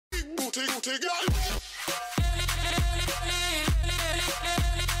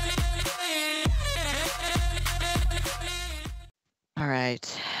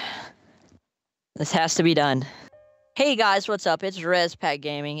Alright. This has to be done. Hey guys, what's up? It's Rezpack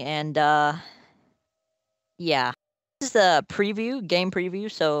Gaming, and yeah. This is the preview, game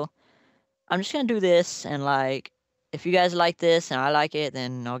preview, so I'm just gonna do this, and like, if you guys like this and I like it,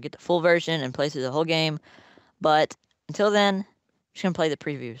 then I'll get the full version and play through the whole game. But until then, I'm just gonna play the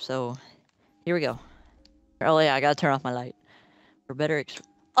preview, so here we go. Oh yeah, I gotta turn off my light. For better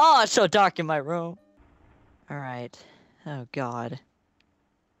oh, it's so dark in my room. Alright. Oh god.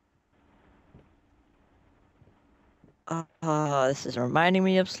 This is reminding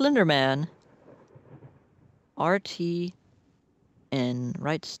me of Slender Man. RT and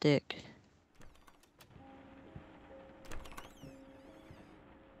right stick.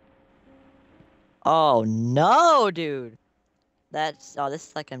 Oh no, dude. This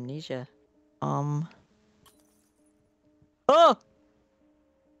is like Amnesia. Oh!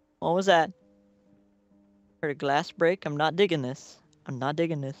 What was that? Heard a glass break. I'm not digging this. I'm not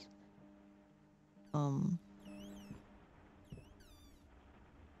digging this.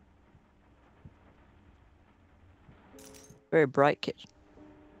 Very bright kitchen.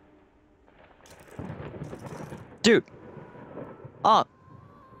 Dude. Oh.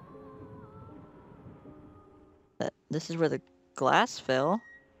 This is where the glass fell.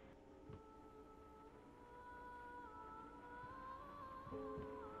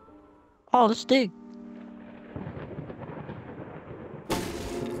 Oh, let's dig.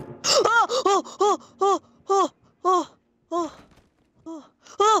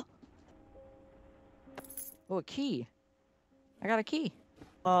 Oh, a key. I got a key.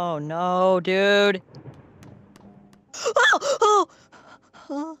 Oh no, dude.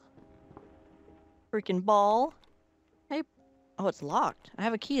 Freaking ball. Hey. Oh, it's locked. I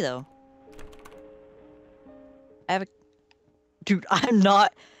have a key though. Dude, I'm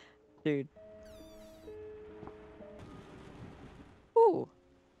not. Dude. Ooh.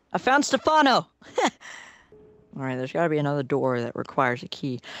 I found Stefano. Alright, there's gotta be another door that requires a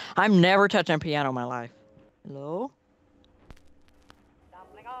key. I'm never touching a piano in my life. Hello?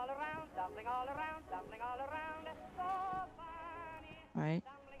 Alright.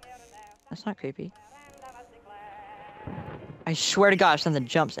 That's not creepy. I swear to God, something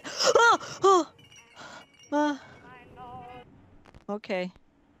jumps. Okay.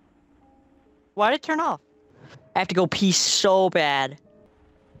 Why did it turn off? I have to go pee so bad.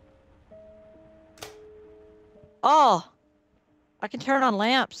 Oh! I can turn on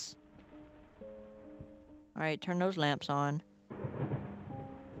lamps. Alright, turn those lamps on.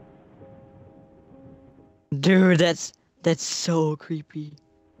 Dude, that's so creepy.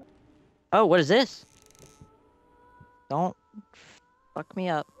 Oh, what is this? Don't fuck me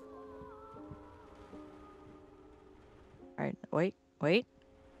up. Alright, wait.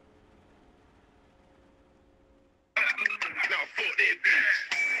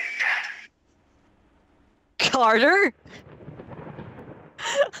 Carter?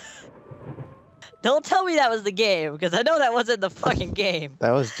 Don't tell me that was the game, because I know that wasn't the fucking game.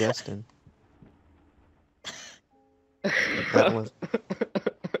 That was Justin. That was...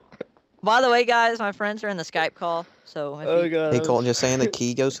 By the way, guys, my friends are in the Skype call, so if Oh god. Hey Colton, just saying the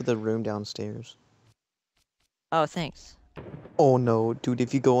key goes to the room downstairs. Oh, thanks. Oh no, dude,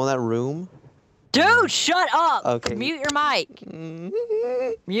 if you go in that room... Dude, shut up! Okay. Mute your mic!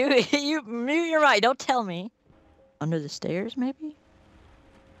 Mute your mic, don't tell me. Under the stairs, maybe?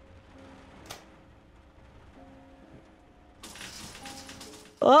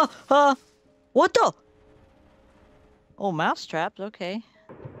 What the? Oh, mouse traps, okay.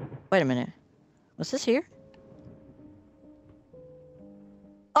 Wait a minute. What's this here?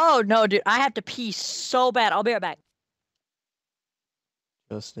 Oh, no, dude, I have to pee so bad. I'll be right back.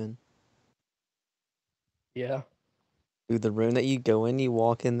 Justin. Yeah. Dude, the room that you go in, you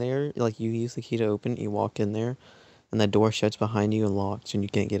walk in there, like you use the key to open, you walk in there, and the door shuts behind you and locks, and you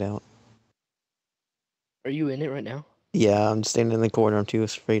can't get out. Are you in it right now? Yeah, I'm standing in the corner, I'm too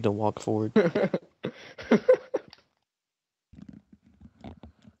afraid to walk forward.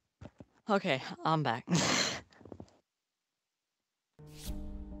 Okay, I'm back.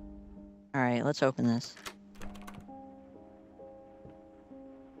 Alright, let's open this.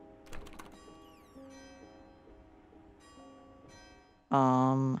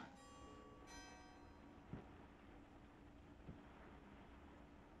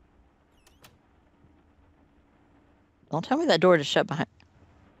 Don't tell me that door just shut behind.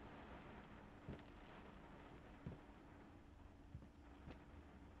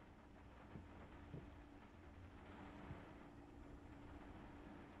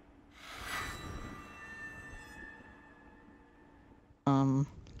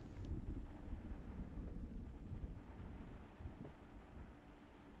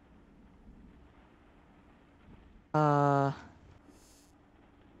 Uh.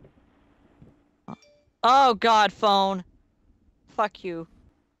 Oh God, phone. Fuck you.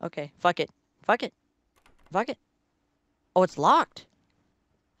 Okay, fuck it. Fuck it. Fuck it. Oh, it's locked.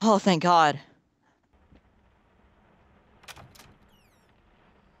 Oh, thank God.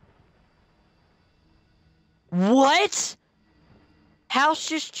 What? House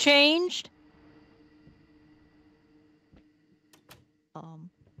just changed?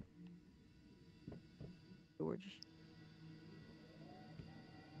 George.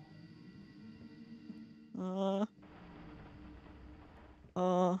 Uh.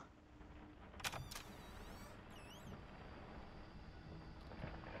 Uh.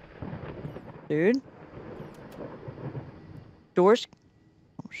 Dude. Doors.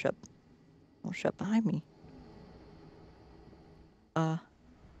 Oh, shut. Oh, shut behind me. Oh!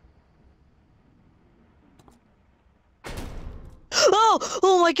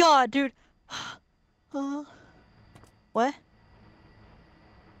 Oh my God, dude. What?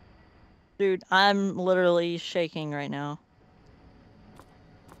 Dude, I'm literally shaking right now.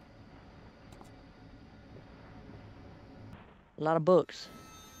 A lot of books.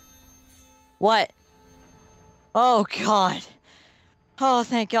 What? Oh God. Oh,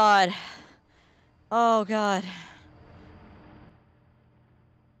 thank God. Oh God.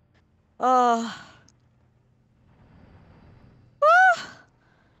 Oh.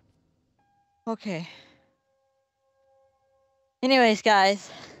 Okay. Anyways, guys,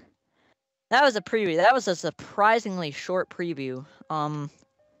 that was a preview. That was a surprisingly short preview.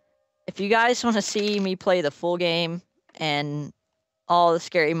 If you guys want to see me play the full game and all the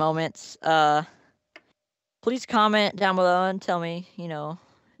scary moments, please comment down below and tell me,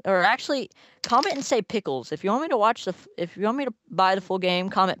 or actually comment and say pickles. If you want me to if you want me to buy the full game,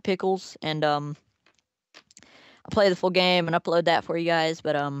 comment pickles and I'll play the full game and upload that for you guys.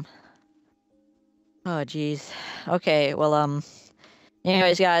 But oh jeez. Okay, well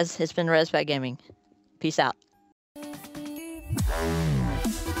anyways, guys, it's been Rezpack Gaming. Peace out.